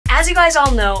As you guys all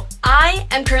know, I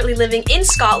am currently living in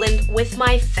Scotland with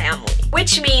my family,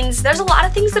 which means there's a lot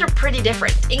of things that are pretty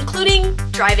different, including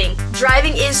driving.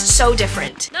 Driving is so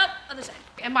different. Nope, other side.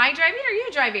 Am I driving or are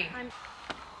you driving?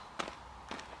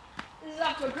 This is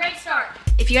off to a great start.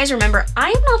 If you guys remember, I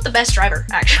am not the best driver,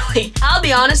 actually. I'll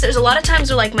be honest, there's a lot of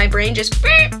times where like my brain just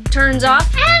turns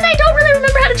off and I don't really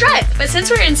remember how to drive. But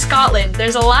since we're in Scotland,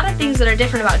 there's a lot of things that are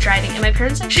different about driving and my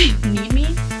parents actually need me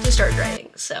to start driving.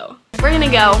 So we're gonna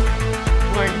go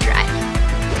learn to drive.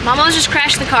 Mama just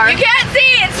crashed the car. You can't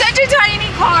see, it's such a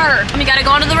tiny car. We gotta go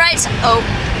onto the right side. Oh,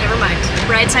 never mind.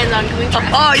 Right side's oncoming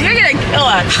traffic. Oh, you're gonna kill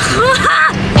us.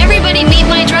 Everybody meet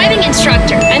my driving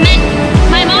instructor. I meant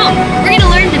my mom. We're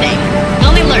gonna learn today.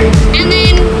 Only learn. And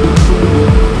then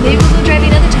maybe we'll go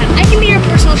driving another time. I can be your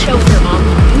personal chauffeur, Mom.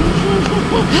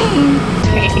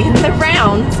 In the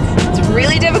rounds, it's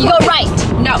really difficult. You go right.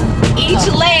 No, each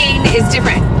lane is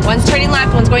different. One's turning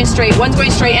left, one's going straight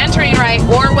and turning right,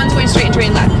 or one's going straight and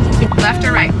turning left. Left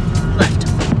or right? Left.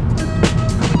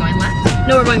 Are we going left?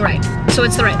 No, we're going right. So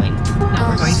it's the right lane. No,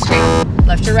 we're going straight.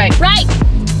 Left or right? Right.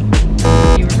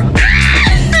 You were wrong.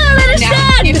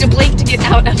 Now you have to blink to get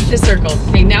out of the circle.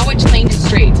 Okay, now which lane is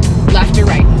straight? Left or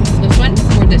right? This one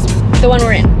or this one? The one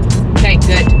we're in. Okay,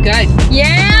 good, good.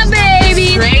 Yeah, baby.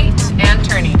 Straight and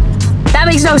turning. That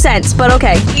makes no sense, but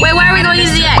okay. Wait, why are we going to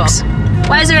use the X?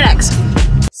 Why is there an X?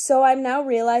 So I'm now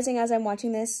realizing as I'm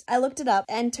watching this, I looked it up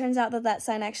and turns out that that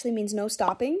sign actually means no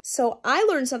stopping. So I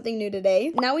learned something new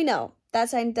today. Now we know that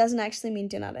sign doesn't actually mean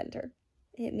do not enter.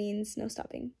 It means no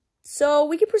stopping. So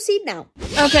we can proceed now.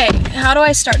 Okay, how do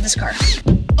I start this car?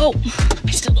 Oh,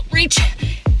 I still don't reach.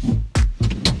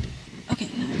 Okay,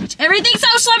 now I reach. Everything's so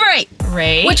slippery.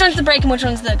 Brake. Which one's the brake and which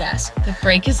one's the gas? The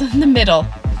brake is in the middle.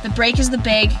 The brake is the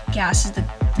big, gas is the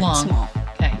Long. small.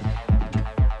 Okay.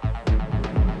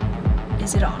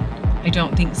 Is it on? I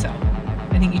don't think so.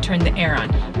 I think you turn the air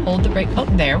on. Hold the brake. Oh,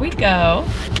 there we go.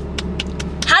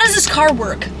 How does this car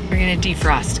work? We're gonna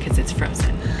defrost because it's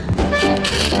frozen.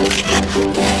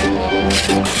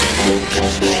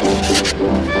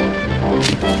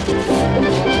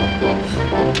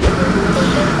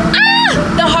 Ah!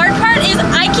 The hard part is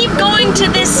I keep going to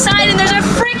this side and there's a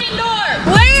freaking door.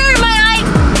 Where are my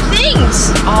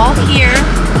things? All here.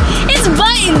 It's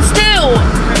buttons too.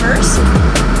 Reverse?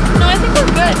 No, I think we're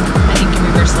good. I think you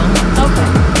reverse a little. Okay.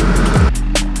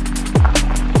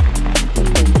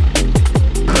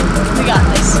 We got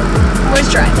this. Where's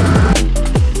drive?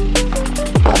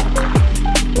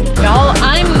 Y'all,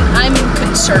 I'm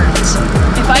concerned.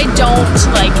 If I don't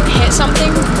like hit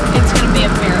something, it's gonna be a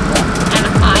miracle. And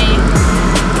I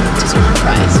deserve a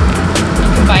prize. You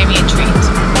can buy me a treat.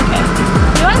 Okay.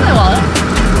 Do I have my wallet?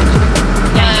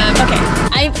 Okay.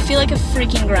 I feel like a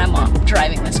freaking grandma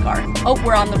driving this car. Oh,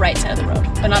 we're on the right side of the road.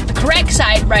 But not the correct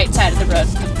side, right side of the road.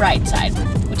 The right side,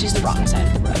 which is the wrong side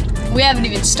of the road. We haven't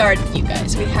even started, you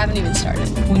guys. We haven't even started.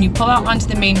 When you pull out onto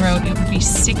the main road, it would be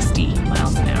 60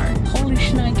 miles an hour. Holy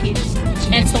shnikes.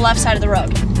 And it's the left side of the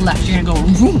road. Left, you're gonna go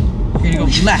vroom. You're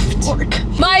gonna go left.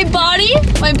 My body,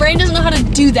 my brain doesn't know how to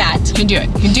do that. You can do it,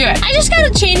 you can do it. I just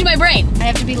gotta change my brain. I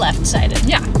have to be left-sided.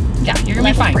 Yeah, you're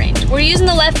gonna be fine. Brain. We're using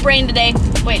the left brain today.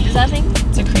 Wait, is that a thing?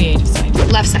 It's a creative side.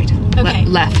 Left side. Okay.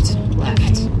 Left.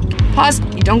 Okay. Pause,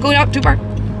 you don't go out too far.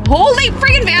 Holy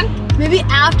friggin' van. Maybe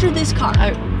after this car.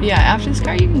 Yeah, after this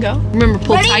car you can go. Remember,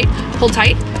 pull Ready? tight, pull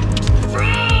tight.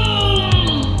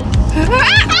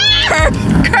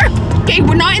 Okay,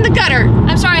 we're not in the gutter.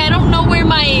 I'm sorry, I don't know where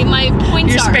my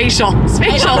points You're are. spatial.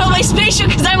 I don't know my spatial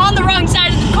because I'm on the wrong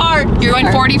side of the car. You're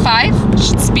going 45. You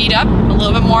should speed up a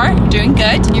little bit more. You're doing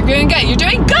good. You're doing good. You're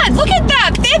doing good. Look at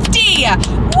that. 50.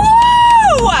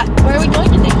 Woo! Where are we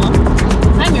going today, Mom?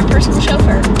 I'm your personal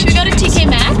chauffeur. Should we go to TK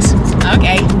Maxx?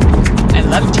 Okay. I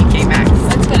love TK Maxx.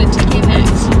 Let's go to TK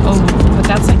Maxx. Oh, but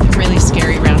that's like a really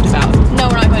scary roundabout. No,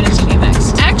 we're not going to TK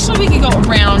Maxx. Actually, we could go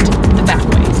around the back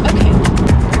way. Okay.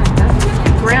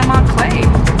 Grandma Clay.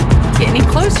 Get any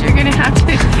closer, you're gonna have to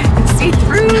see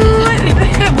through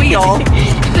the wheel.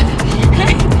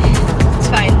 It's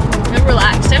fine. I'm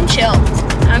relaxed. I'm chill.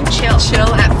 I'm chill. Chill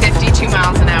at 52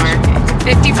 miles an hour.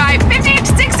 55, 50,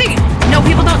 60. No,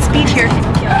 people don't speed here.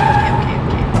 Okay.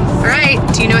 All right,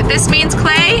 do you know what this means,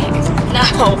 Clay?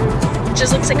 No. It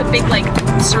just looks like a big, like,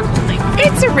 circle thing.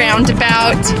 It's a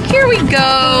roundabout. Here we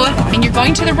go. And you're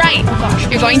going to the right. Oh gosh.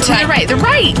 You're going to the right. The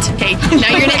right. Okay, now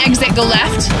you're gonna exit, go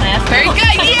left. Left. Very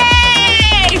good,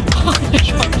 yay! Oh my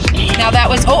gosh. Now that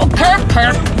was, oh,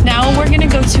 curve. Now we're gonna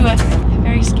go to a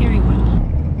very scary one.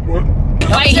 What?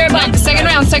 Wait, Second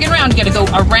round. You gotta go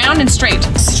around and straight.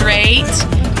 Straight.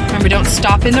 Remember, don't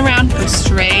stop in the round. Go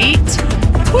straight.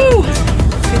 Woo!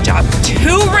 Good job. 2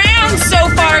 rounds so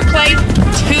far, Clay.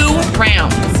 2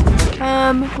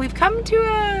 We've come to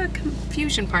a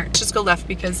confusion part. Let's just go left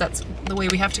because that's the way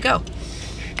we have to go.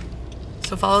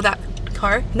 So follow that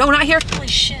car. No, not here. Holy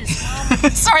shit.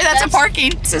 Sorry, that's a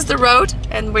parking. This is the road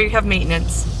and we have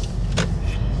maintenance.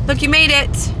 Look, you made it.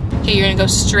 Okay, you're gonna go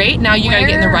straight. Now you gotta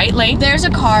get in the right lane. There's a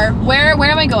car. Where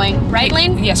am I going? Right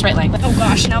lane? Yes, right lane. Oh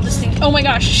gosh, now this thing. Oh my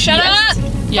gosh, shut up!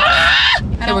 Yeah. Ah!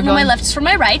 I don't know my left is from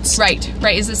my right.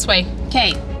 Right is this way.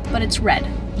 Okay, but it's red.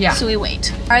 Yeah. So we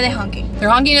wait. Are they honking? They're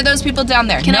honking at those people down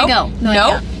there. Can I go?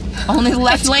 No. I Only the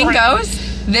left lane great.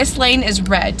 goes. This lane is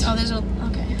red. Oh, there's a,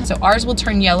 okay. So ours will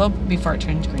turn yellow before it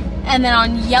turns green. And then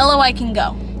on yellow I can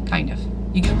go. Kind of.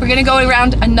 We're gonna go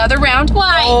around another round.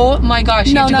 Why? Oh my gosh,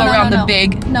 you have to go around the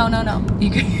big. No. You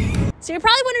can. So you're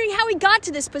probably wondering how we got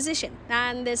to this position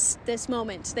and this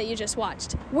moment that you just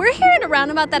watched. We're here at a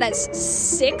roundabout that has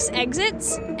 6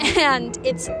 exits and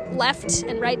it's left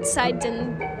and right sides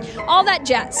and all that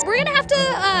jazz. We're gonna have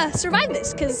to survive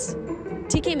this because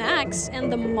TK Maxx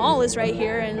and the mall is right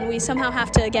here and we somehow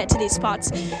have to get to these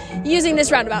spots using this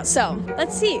roundabout. So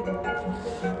let's see.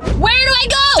 Where do I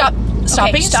go?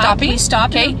 Stopping. Please stop.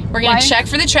 Okay, we're gonna check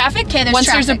for the traffic. Okay, there's Once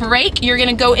traffic. there's a break, you're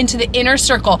gonna go into the inner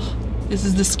circle. This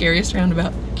is the scariest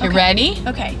roundabout. Okay, ready?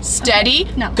 Okay. Steady.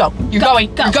 Okay. No. Go. You're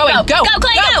going. Go. You're going. Go. Go. Go,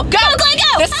 Clay, go. Go, Clay,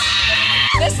 go.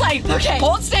 This lane. Okay.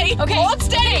 Hold steady. Okay. Hold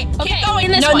steady. Okay. Keep going.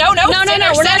 In this No. one. No. Center,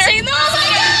 We're not center. saying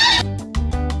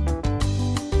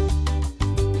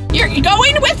You're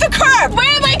going with the curb. Where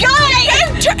am I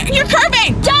going? You're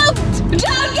curbing. Don't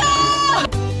go!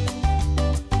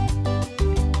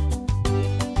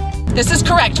 This is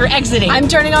correct. You're exiting. I'm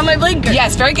turning on my blinker.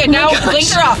 Yes, very good. Now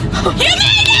blinker off. You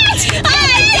made it!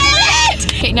 I did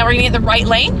it! Okay, now we're gonna get the right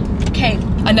lane. Okay.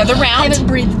 Another round. I haven't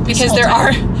breathed this because whole there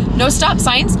time. are no stop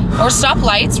signs or stop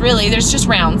lights. Really, there's just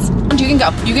rounds. You can go.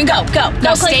 You can go. Go.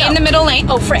 Now Clay, stay go. in the middle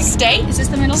lane. Oh, frick. Stay. Is this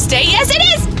the middle? Stay. Yes, it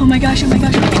is. Oh my gosh. I'm doing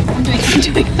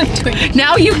it.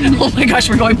 Now you. Oh my gosh,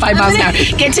 we're going 5 miles an hour.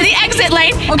 Get to the exit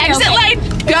lane. Okay, Exit okay. lane. Go.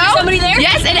 Is there somebody there?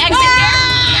 Yes, and exit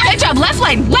there. Good job. Left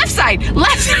lane. Left side.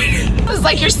 Left side. It's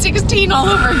like you're 16 all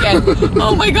over again.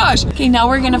 Oh my gosh. Okay, now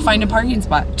we're gonna find a parking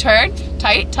spot. Turn.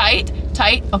 Tight.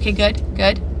 Okay, good.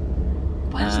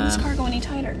 Why doesn't this car go any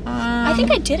tighter? I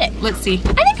think I did it. Let's see. I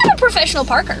think I'm a professional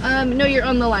parker. No, you're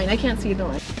on the line. I can't see the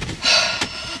line.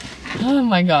 Oh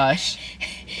my gosh.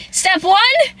 Step 1,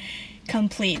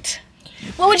 complete.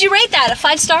 What would you rate that? A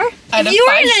 5-star? Out of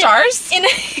 5 stars?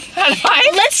 Out of 5?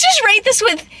 Let's just rate this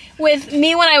with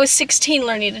me when I was 16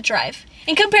 learning to drive.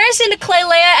 In comparison to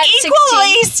Klailea at 16.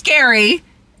 Equally scary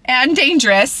and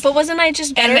dangerous. But wasn't I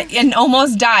just better? And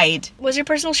almost died. Was your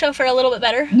personal chauffeur a little bit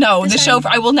better? No, this the time? chauffeur.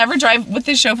 I will never drive with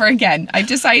the chauffeur again. I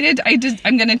decided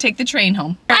I'm gonna take the train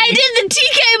home. I did the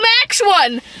TK Maxx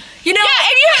one. You know, Yeah,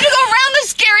 and you have to go around the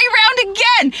scary round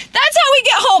again. That's how we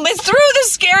get home. It's through the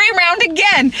scary round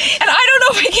again. And I don't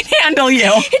know if I can handle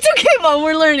you. it's okay, Mom.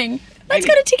 We're learning. Let's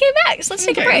go to TK Maxx. Let's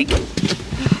take a break.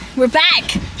 We're back.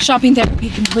 Shopping therapy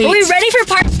complete. Are we ready for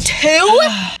part 2?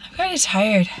 I'm kind of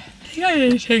tired. I think I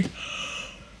need to take.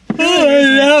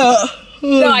 Oh,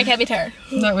 No, I can't be tired.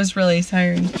 no. That was really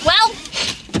tiring. Well,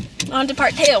 on to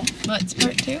part 2. What's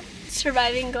part 2?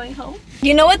 Surviving going home.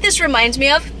 You know what this reminds me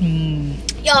of?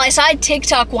 Yo, I saw a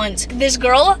TikTok once. This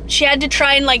girl, she had to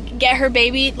try and like get her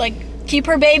baby, like keep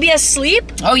her baby asleep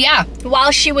Oh yeah. while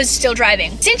she was still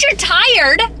driving. Since you're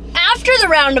tired after the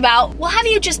roundabout, we'll have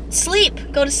you just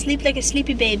sleep. Go to sleep like a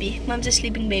sleepy baby. Mom's a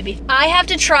sleeping baby. I have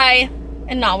to try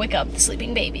and not wake up the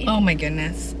sleeping baby. Oh my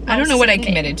goodness. I don't know what I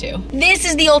sleeping committed to. This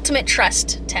is the ultimate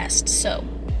trust test, so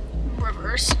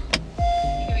reverse.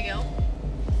 Here we go.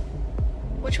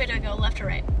 Which way do I go, left or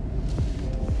right?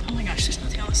 Oh my gosh, there's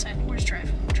nothing on this side. Where's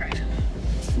drive? Drive.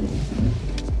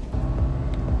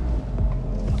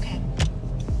 Okay.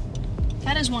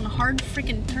 That is one hard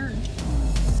freaking turn.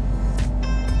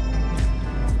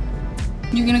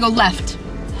 You're gonna go left.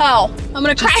 How? I'm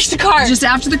gonna crash the car. Just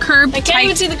after the curb. I can't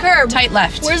even see the curb. Tight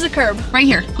left. Where's the curb? Right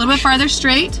here. A little bit farther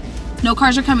straight. No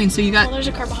cars are coming, so you got. Oh, there's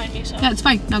a car behind me, so. Yeah, it's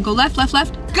fine. Now go left.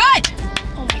 Good.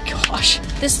 Oh my gosh.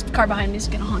 This car behind me is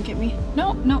gonna honk at me.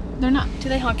 No, they're not. Do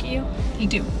they honk at you? They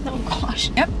do. Oh gosh.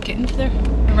 Yep. Get into the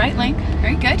right lane.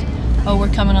 Very good. Oh, we're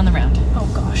coming on the round.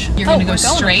 Oh gosh. You're gonna go we're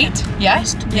going straight.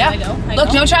 Yes. Yeah. I go.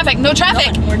 Look, no traffic. We're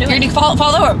doing You're it. gonna follow.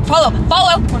 We're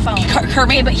following.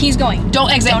 Curving. Okay, but he's going. Don't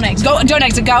exit. Don't exit. Don't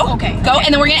exit. Go. Okay, Go, okay.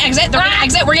 and then we're gonna exit. We're gonna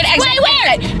exit. Wait,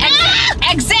 where?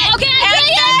 Exit. Okay, I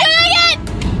did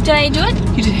it. Did I do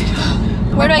it? You did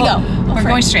it. Where do I go? We're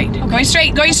going straight. Okay.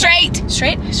 Going straight.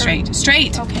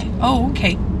 Straight? Okay. Oh,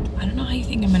 okay. I don't know how you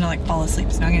think I'm gonna like fall asleep.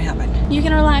 It's not gonna happen. You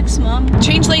can relax, Mom.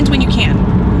 Change lanes when you can.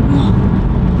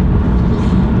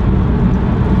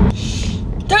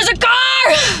 There's a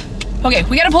car! Okay,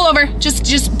 we gotta pull over.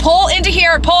 Just pull into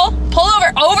here. Pull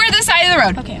over the side of the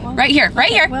road. Okay, well, right here.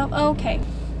 Well, okay.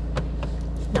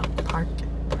 No, park.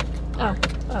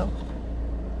 Oh.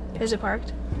 Is it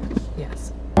parked?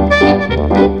 Yes.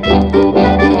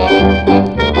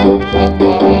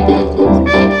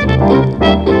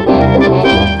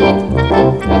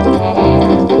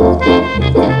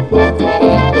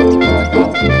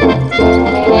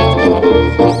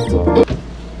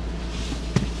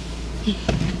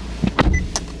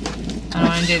 I don't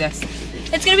want to do this.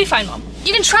 It's gonna be fine, Mom.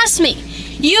 You can trust me.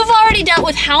 You've already dealt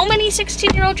with how many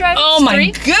 16-year-old drivers? Oh my 3?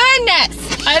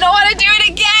 goodness! I don't want to do it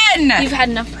again! You've had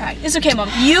enough practice. It's okay, Mom.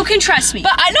 You can trust me.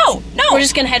 But no. We're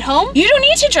just gonna head home? You don't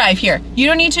need to drive here. You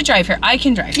don't need to drive here. I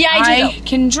can drive. Yeah, I do, I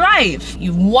can drive.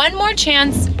 You have one more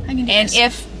chance. I can do And this.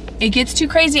 if it gets too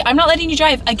crazy, I'm not letting you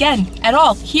drive again at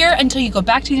all here until you go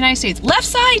back to the United States. Left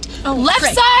side. Oh, left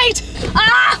great. side.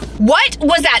 Ah! What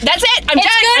was that? That's it. I'm It's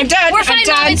done. good. I'm done. We're fine, I'm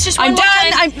done. Mom. It's just I'm one more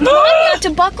done. time. I'm Mom, you have to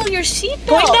buckle your seatbelt.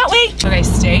 going that way. Okay,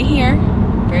 stay here.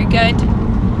 Very good.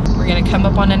 We're gonna come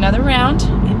up on another round,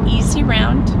 an easy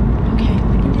round. Okay,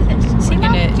 we can do this. See,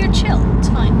 Mom, gonna- you're chill. It's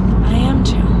fine. I am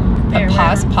too. There,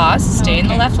 Pause. Stay in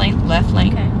the okay. left lane. Left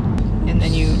lane. Okay. And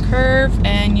then you curve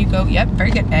and you go. Yep, very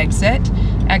good. Exit.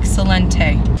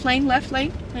 Excelente. Lane, left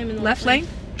lane. I'm in the Left lane.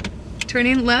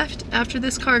 Turning left after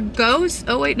this car goes.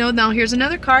 Oh wait, no. Now here's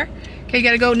another car. Okay, you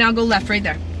gotta go. Now go left right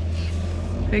there.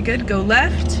 Very good. Go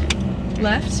left.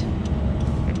 Left.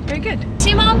 Very good.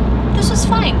 See, Mom, this was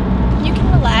fine. You can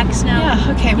relax now.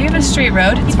 Yeah. Okay. We have a straight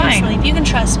road. It's You can fine. sleep. You can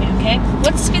trust me, okay?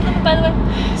 What's the speed limit, by the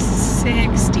way?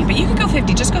 60, but you could go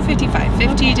 50. Just go 55.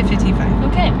 50 to 55.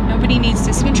 Okay. Nobody needs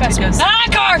to speed. Trust me. Ah,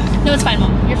 car! No, it's fine,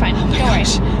 Mom. You're fine. Don't worry.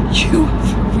 You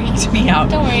freaked me out.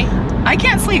 Don't worry. I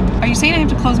can't sleep. Are you saying I have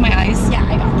to close my eyes? Yeah,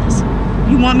 I got this.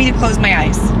 You want me to close my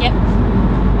eyes? Yep.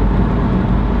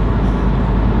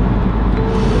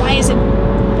 Why is it?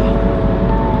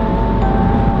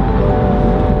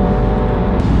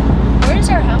 Where is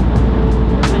our house?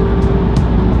 We're fine.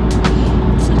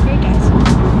 This is great,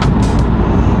 guys.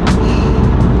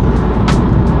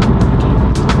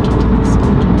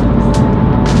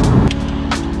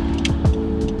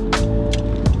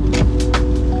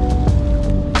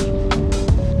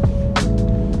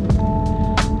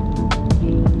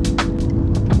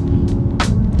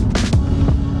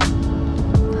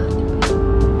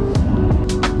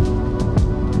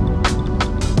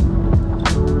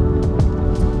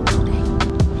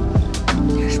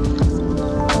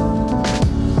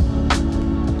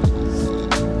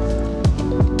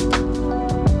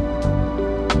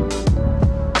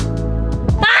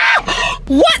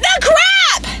 What the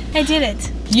crap? I did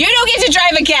it. You don't get to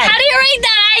drive again. How do you rate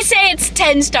that? I say it's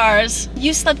 10 stars.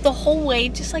 You slept the whole way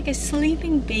just like a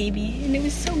sleeping baby, and it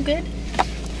was so good.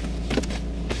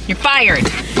 You're fired.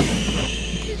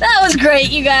 That was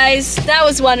great, you guys. That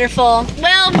was wonderful.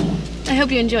 Well, I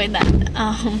hope you enjoyed that.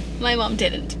 My mom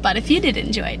didn't, but if you did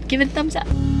enjoy it, give it a thumbs up.